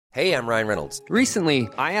Hey, I'm Ryan Reynolds. Recently,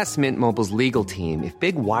 I asked Mint Mobile's legal team if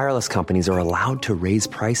big wireless companies are allowed to raise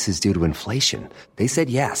prices due to inflation. They said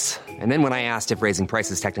yes. And then when I asked if raising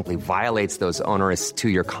prices technically violates those onerous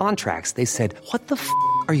two-year contracts, they said, "What the f***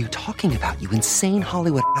 are you talking about, you insane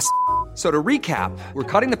Hollywood ass?" So to recap, we're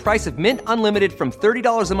cutting the price of Mint Unlimited from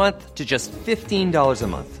 $30 a month to just $15 a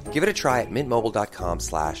month. Give it a try at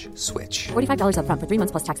mintmobile.com/switch. $45 up front for 3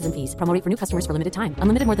 months plus taxes and fees. Promo rate for new customers for limited time.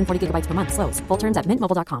 Unlimited more than 40 gigabytes per month. Slows full terms at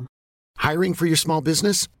mintmobile.com. Hiring for your small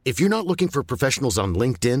business? If you're not looking for professionals on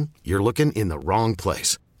LinkedIn, you're looking in the wrong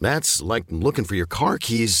place. That's like looking for your car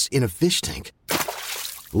keys in a fish tank.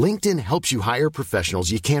 LinkedIn helps you hire professionals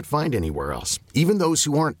you can't find anywhere else, even those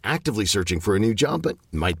who aren't actively searching for a new job but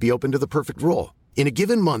might be open to the perfect role. In a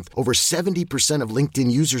given month, over 70% of LinkedIn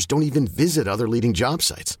users don't even visit other leading job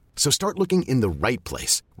sites. So start looking in the right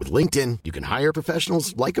place. With LinkedIn, you can hire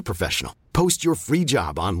professionals like a professional. Post your free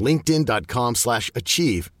job on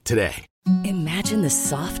linkedin.com/achieve today. Imagine the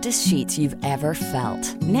softest sheets you've ever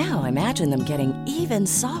felt. Now imagine them getting even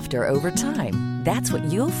softer over time. That's what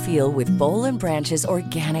you'll feel with Boll & Branch's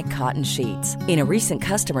organic cotton sheets. In a recent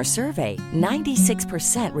customer survey,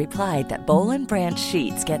 96% replied that Boll & Branch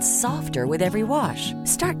sheets get softer with every wash.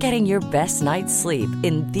 Start getting your best night's sleep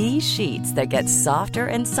in these sheets that get softer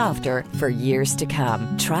and softer for years to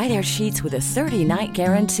come. Try their sheets with a 30-night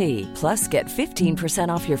guarantee. Plus, get 15%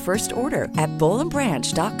 off your first order at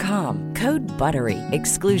bollandbranch.com. Code BUTTERY.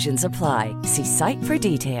 Exclusions apply. See site for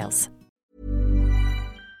details.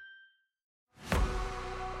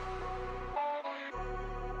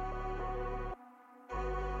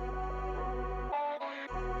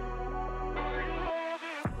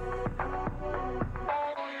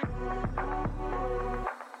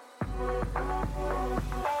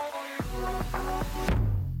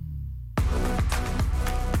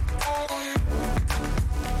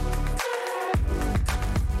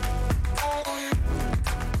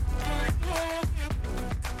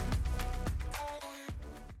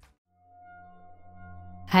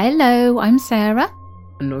 Hello, I'm Sarah.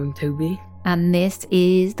 And I'm Toby. And this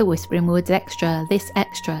is the Whispering Woods Extra. This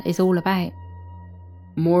extra is all about...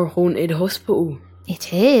 more haunted hospital.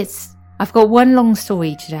 It is. I've got one long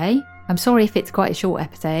story today. I'm sorry if it's quite a short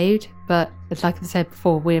episode, but like I said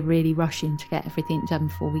before, we're really rushing to get everything done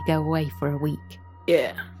before we go away for a week.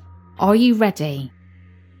 Yeah. Are you ready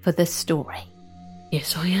for the story?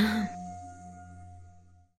 Yes, I am.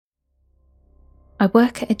 I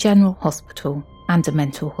work at a general hospital and a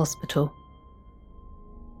mental hospital.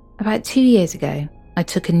 About 2 years ago, I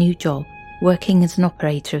took a new job working as an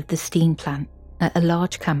operator of the steam plant at a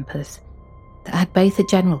large campus that had both a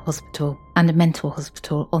general hospital and a mental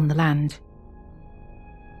hospital on the land.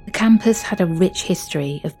 The campus had a rich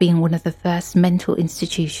history of being one of the first mental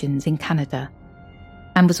institutions in Canada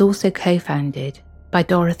and was also co-founded by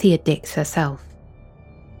Dorothea Dix herself.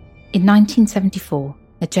 In 1974,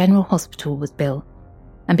 a general hospital was built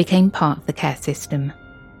and became part of the care system.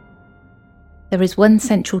 There is one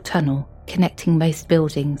central tunnel connecting most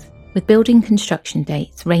buildings, with building construction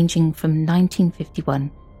dates ranging from 1951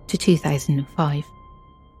 to 2005.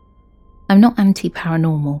 I'm not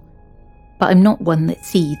anti-paranormal, but I'm not one that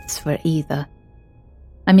seethes for it either.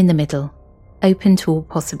 I'm in the middle, open to all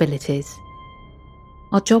possibilities.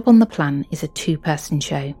 Our job on the plan is a 2-person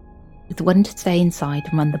show, with one to stay inside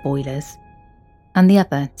and run the boilers, and the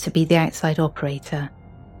other to be the outside operator,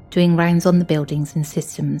 doing rounds on the buildings and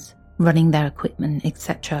systems, running their equipment,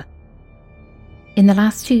 etc. In the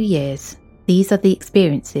last 2 years, these are the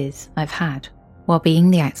experiences I've had while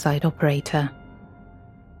being the outside operator.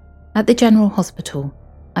 At the general hospital,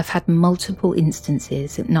 I've had multiple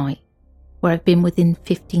instances at night where I've been within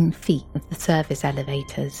 15 feet of the service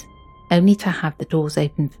elevators, only to have the doors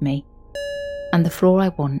open for me, and the floor I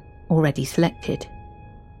want already selected.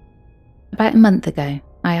 About a month ago,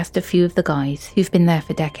 I asked a few of the guys who've been there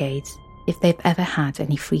for decades if they've ever had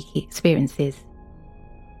any freaky experiences.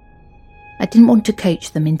 I didn't want to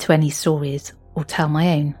coach them into any stories or tell my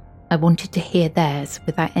own. I wanted to hear theirs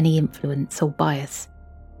without any influence or bias.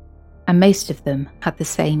 And most of them had the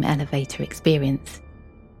same elevator experience.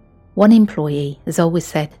 One employee has always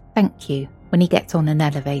said thank you when he gets on an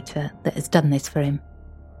elevator that has done this for him.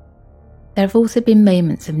 There have also been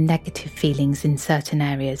moments of negative feelings in certain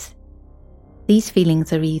areas. These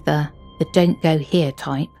feelings are either the don't go here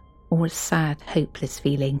type or a sad, hopeless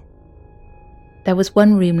feeling. There was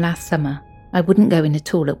one room last summer I wouldn't go in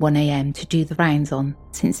at all at 1 a.m. to do the rounds on,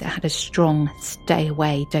 since it had a strong stay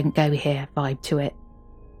away, don't go here vibe to it.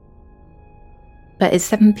 But at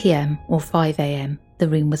 7 p.m. or 5 a.m, the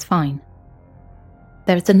room was fine.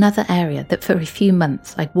 There is another area that for a few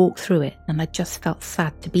months I'd walk through it and I just felt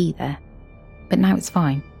sad to be there. But now it's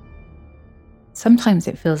fine. Sometimes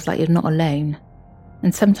it feels like you're not alone,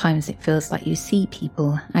 and sometimes it feels like you see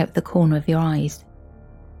people out the corner of your eyes.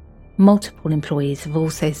 Multiple employees have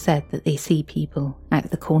also said that they see people out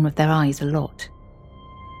the corner of their eyes a lot.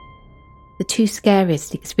 The two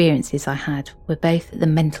scariest experiences I had were both at the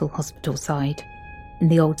mental hospital side, in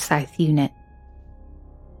the old South Unit.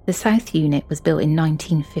 The South Unit was built in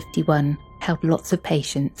 1951, held lots of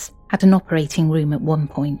patients, had an operating room at one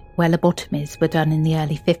point where lobotomies were done in the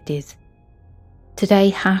early 50s. Today,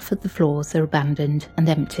 half of the floors are abandoned and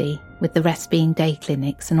empty, with the rest being day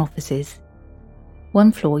clinics and offices.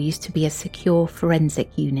 One floor used to be a secure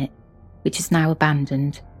forensic unit, which is now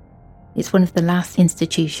abandoned. It's one of the last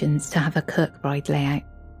institutions to have a Kirkbride layout.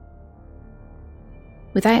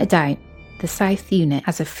 Without a doubt, the South Unit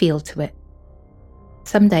has a feel to it.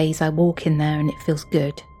 Some days I walk in there and it feels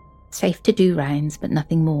good, safe to do rounds but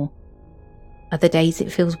nothing more. Other days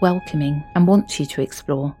it feels welcoming and wants you to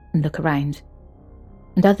explore and look around.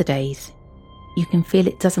 And other days, you can feel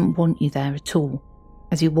it doesn't want you there at all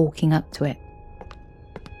as you're walking up to it.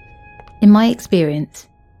 In my experience,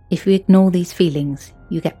 if you ignore these feelings,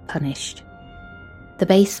 you get punished. The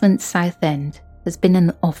basement's south end has been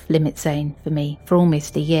an off-limit zone for me for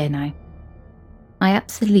almost a year now. I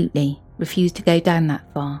absolutely refuse to go down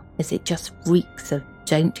that far, as it just reeks of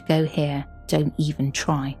don't go here, don't even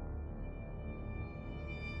try.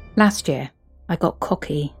 Last year, I got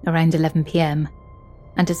cocky around 11 p.m.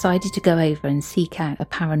 and decided to go over and seek out a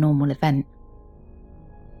paranormal event.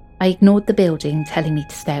 I ignored the building telling me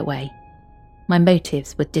to stay away. My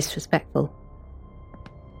motives were disrespectful.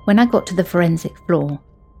 When I got to the forensic floor,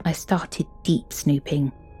 I started deep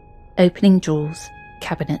snooping, opening drawers,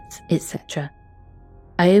 cabinets, etc.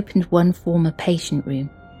 I opened one former patient room,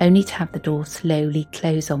 only to have the door slowly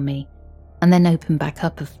close on me, and then open back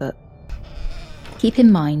up a foot. Keep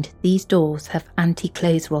in mind, these doors have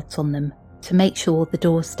anti-close rods on them to make sure the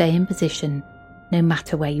doors stay in position no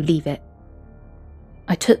matter where you leave it.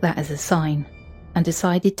 I took that as a sign and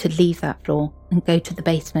decided to leave that floor and go to the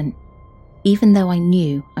basement, even though I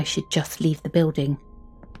knew I should just leave the building.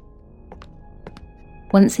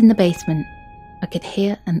 Once in the basement, I could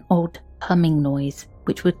hear an odd humming noise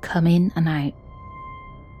which would come in and out.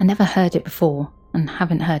 I never heard it before and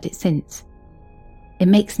haven't heard it since. It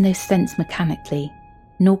makes no sense mechanically,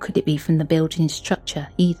 nor could it be from the building's structure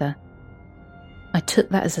either. I took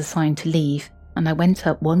that as a sign to leave, and I went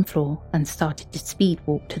up one floor and started to speed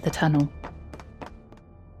walk to the tunnel.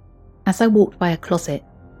 As I walked by a closet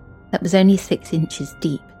that was only 6 inches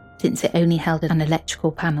deep, since it only held an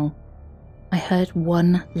electrical panel, I heard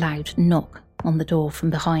one loud knock on the door from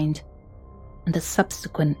behind, and a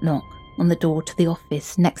subsequent knock on the door to the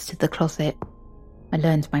office next to the closet. I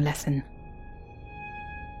learned my lesson.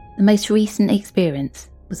 The most recent experience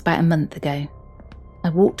was about a month ago. I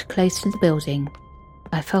walked close to the building.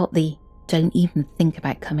 I felt the don't even think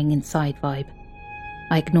about coming inside vibe.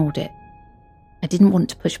 I ignored it. I didn't want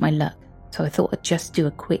to push my luck, so I thought I'd just do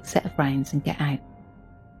a quick set of rounds and get out.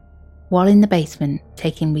 While in the basement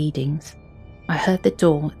taking readings, I heard the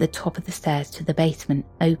door at the top of the stairs to the basement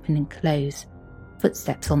open and close,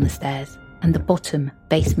 footsteps on the stairs, and the bottom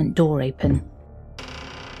basement door open.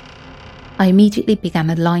 I immediately began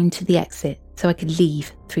a line to the exit so I could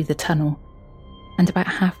leave through the tunnel, and about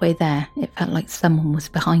halfway there it felt like someone was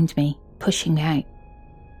behind me, pushing me out.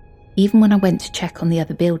 Even when I went to check on the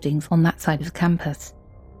other buildings on that side of the campus,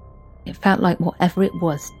 it felt like whatever it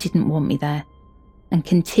was didn't want me there and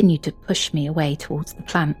continued to push me away towards the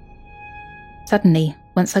plant. Suddenly,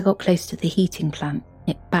 once I got close to the heating plant,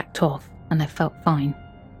 it backed off and I felt fine.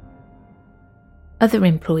 Other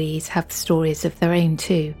employees have stories of their own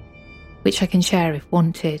too, which I can share if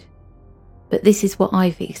wanted, but this is what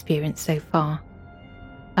I've experienced so far.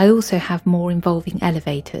 I also have more involving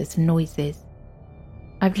elevators and noises.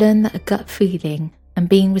 I've learned that a gut feeling and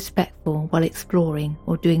being respectful while exploring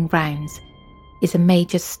or doing rounds is a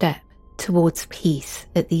major step towards peace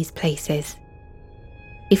at these places.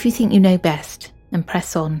 If you think you know best and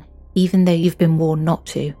press on, even though you've been warned not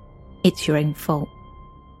to, it's your own fault.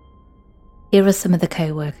 Here are some of the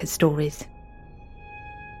co-worker stories.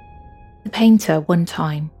 The painter one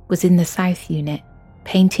time was in the South Unit,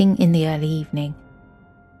 painting in the early evening.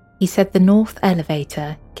 He said the north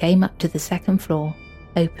elevator came up to the second floor,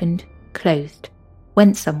 opened, closed,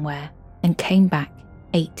 went somewhere, and came back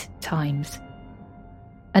 8 times.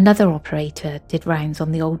 Another operator did rounds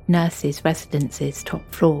on the old nurses' residence's top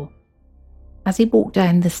floor. As he walked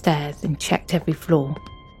down the stairs and checked every floor,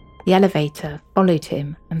 the elevator followed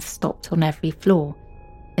him and stopped on every floor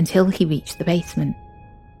until he reached the basement.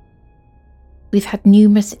 We've had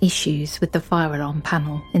numerous issues with the fire alarm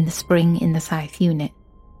panel in the spring in the South Unit.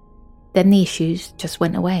 Then the issues just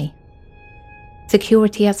went away.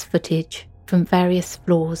 Security has footage from various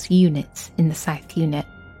floors units in the South Unit,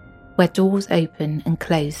 where doors open and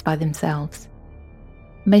close by themselves.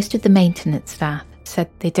 Most of the maintenance staff said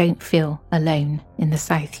they don't feel alone in the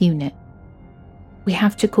South Unit. We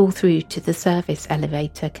have to call through to the service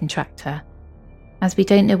elevator contractor, as we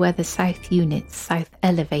don't know where the South Unit's south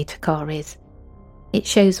elevator car is. It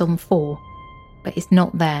shows on 4, but it's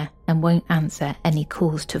not there and won't answer any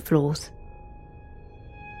calls to floors.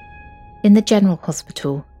 In the General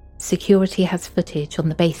Hospital, security has footage on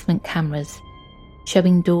the basement cameras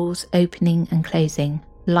showing doors opening and closing,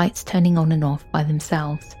 lights turning on and off by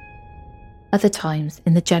themselves. Other times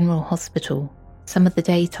in the General Hospital, some of the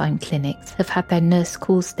daytime clinics have had their nurse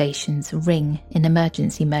call stations ring in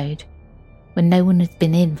emergency mode when no one has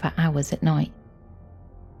been in for hours at night.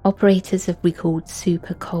 Operators have recalled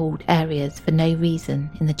super cold areas for no reason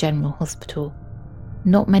in the General Hospital.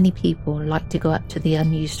 Not many people like to go up to the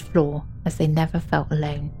unused floor as they never felt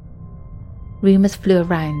alone. Rumours flew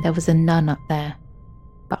around there was a nun up there,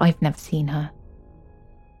 but I've never seen her.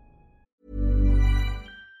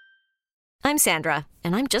 I'm Sandra,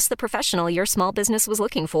 and I'm just the professional your small business was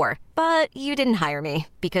looking for. But you didn't hire me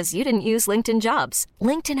because you didn't use LinkedIn Jobs.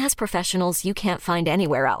 LinkedIn has professionals you can't find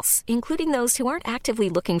anywhere else, including those who aren't actively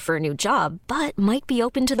looking for a new job, but might be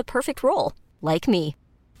open to the perfect role, like me.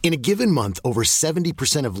 In a given month, over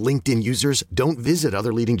 70% of LinkedIn users don't visit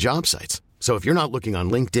other leading job sites. So if you're not looking on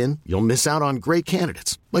LinkedIn, you'll miss out on great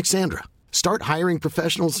candidates like Sandra. Start hiring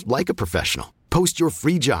professionals like a professional. Post your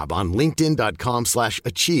free job on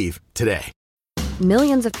linkedin.com/achieve today.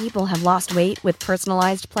 Millions of people have lost weight with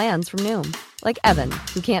personalized plans from Noom. Like Evan,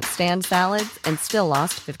 who can't stand salads and still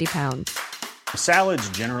lost 50 pounds. Salads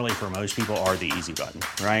generally for most people are the easy button,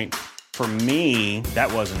 right? For me,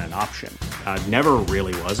 that wasn't an option. I never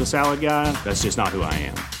really was a salad guy. That's just not who I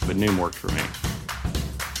am. But Noom worked for me.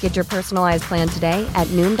 Get your personalized plan today at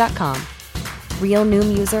Noom.com. Real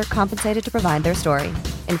Noom user compensated to provide their story.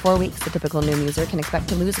 In 4 weeks, the typical Noom user can expect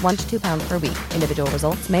to lose 1 to 2 pounds per week. Individual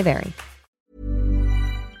results may vary.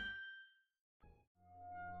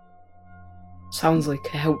 Sounds like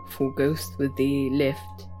a helpful ghost with the lift.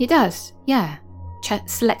 It does, yeah.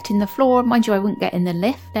 Selecting the floor. Mind you, I wouldn't get in the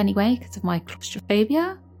lift anyway because of my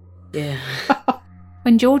claustrophobia. Yeah.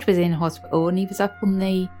 When George was in hospital and he was up on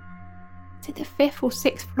the, is it the 5th or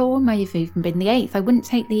 6th floor? May have even been the 8th. I wouldn't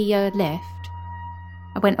take the lift.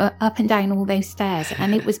 I went up and down all those stairs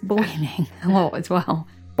and it was boiling hot as well.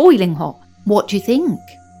 Boiling hot. What do you think?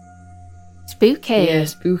 Spooky. Yeah,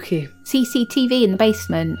 spooky. CCTV in the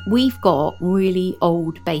basement. We've got really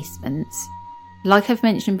old basements. Like I've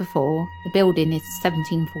mentioned before, the building is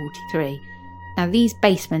 1743. Now these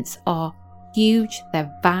basements are huge,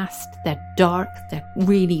 they're vast, they're dark, they're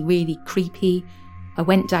really, really creepy. I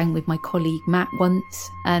went down with my colleague Matt once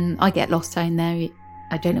and I get lost down there.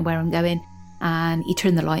 I don't know where I'm going. And he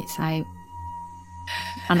turned the lights out.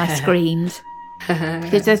 And I screamed.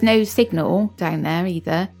 Because there's no signal down there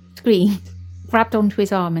either. Screamed, grabbed onto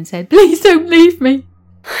his arm and said, "Please don't leave me."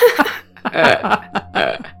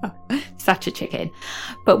 Such a chicken.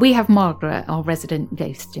 But we have Margaret, our resident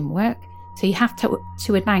ghost, in work. So you have to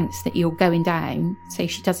announce that you're going down so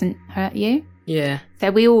she doesn't hurt you. Yeah.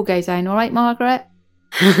 So we all go down, "All right, Margaret?"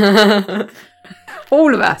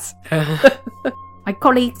 All of us. My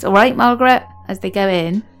colleagues, "All right, Margaret?" as they go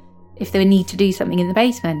in, if they need to do something in the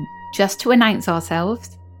basement, just to announce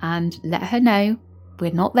ourselves and let her know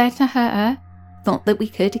we're not there to hurt her. Not that we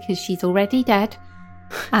could because she's already dead.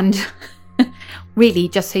 And really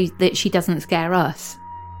just so that she doesn't scare us.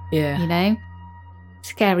 Yeah. You know?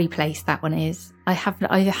 Scary place that one is. I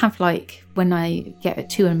have like, when I get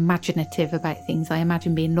too imaginative about things, I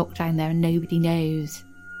imagine being locked down there and nobody knows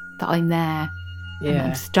that I'm there. Yeah. And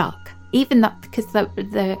I'm stuck. Even that, because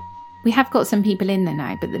we have got some people in there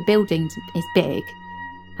now, but the building is big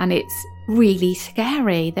and it's really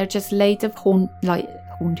scary. There are just loads of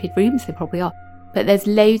haunted rooms, they probably are. But there's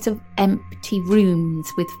loads of empty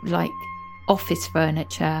rooms with like office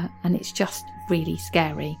furniture and it's just really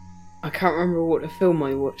scary. I can't remember what the film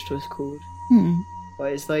I watched was called.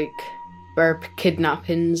 But it's like where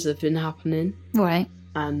kidnappings have been happening. Right.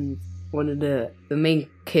 And one of the main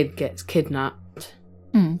kid gets kidnapped.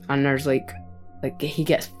 And there's like he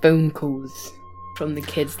gets phone calls from the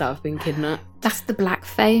kids that have been kidnapped. That's the Black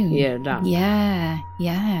Phone. Yeah, that.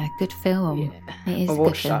 Yeah, good film. Yeah. It is. I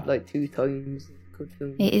watched that like 2 times. Good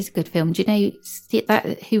film. It is a good film. Do you know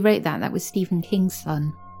that who wrote that? That was Stephen King's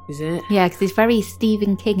son. Is it? Yeah, because it's very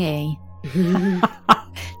Stephen King-y.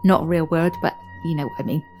 Not a real word, but you know what I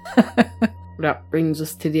mean. That brings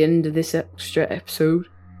us to the end of this extra episode.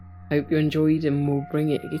 Hope you enjoyed, and we'll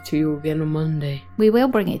bring it to you again on Monday. We will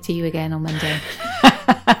bring it to you again on Monday.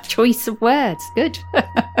 Choice of words. Good.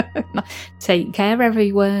 Take care,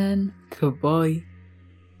 everyone. Goodbye.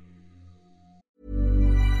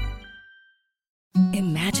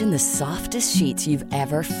 Imagine the softest sheets you've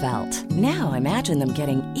ever felt. Now imagine them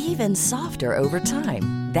getting even softer over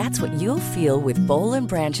time. That's what you'll feel with Boll &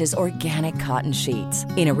 Branch's organic cotton sheets.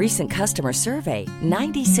 In a recent customer survey,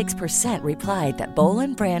 96% replied that Boll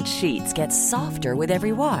 & Branch sheets get softer with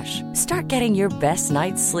every wash. Start getting your best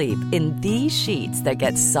night's sleep in these sheets that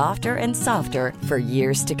get softer and softer for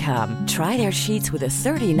years to come. Try their sheets with a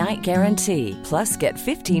 30-night guarantee. Plus, get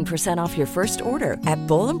 15% off your first order at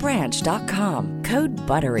bollandbranch.com. Code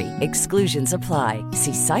BUTTERY. Exclusions apply.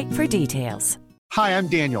 See site for details. Hi, I'm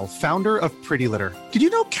Daniel, founder of Pretty Litter. Did you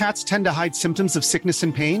know cats tend to hide symptoms of sickness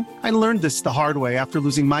and pain? I learned this the hard way after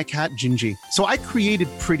losing my cat, Gingy. So I created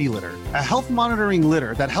Pretty Litter, a health monitoring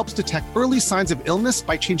litter that helps detect early signs of illness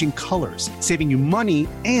by changing colors, saving you money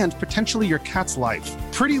and potentially your cat's life.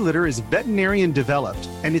 Pretty Litter is veterinarian developed,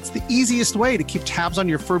 and it's the easiest way to keep tabs on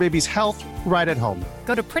your fur baby's health right at home.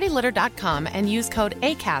 Go to prettylitter.com and use code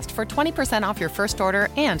ACAST for 20% off your first order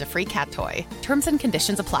and a free cat toy. Terms and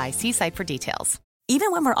conditions apply. See site for details.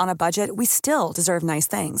 Even when we're on a budget, we still deserve nice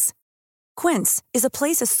things. Quince is a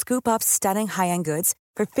place to scoop up stunning high-end goods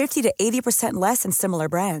for 50 to 80% less than similar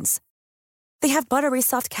brands. They have buttery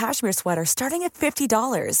soft cashmere sweaters starting at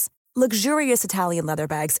 $50, luxurious Italian leather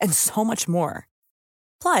bags, and so much more.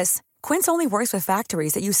 Plus, Quince only works with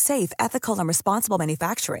factories that use safe, ethical, and responsible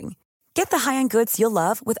manufacturing. Get the high-end goods you'll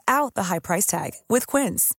love without the high price tag with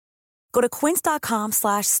Quince. Go to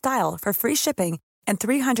quince.com/style for free shipping and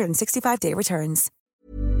 365-day returns.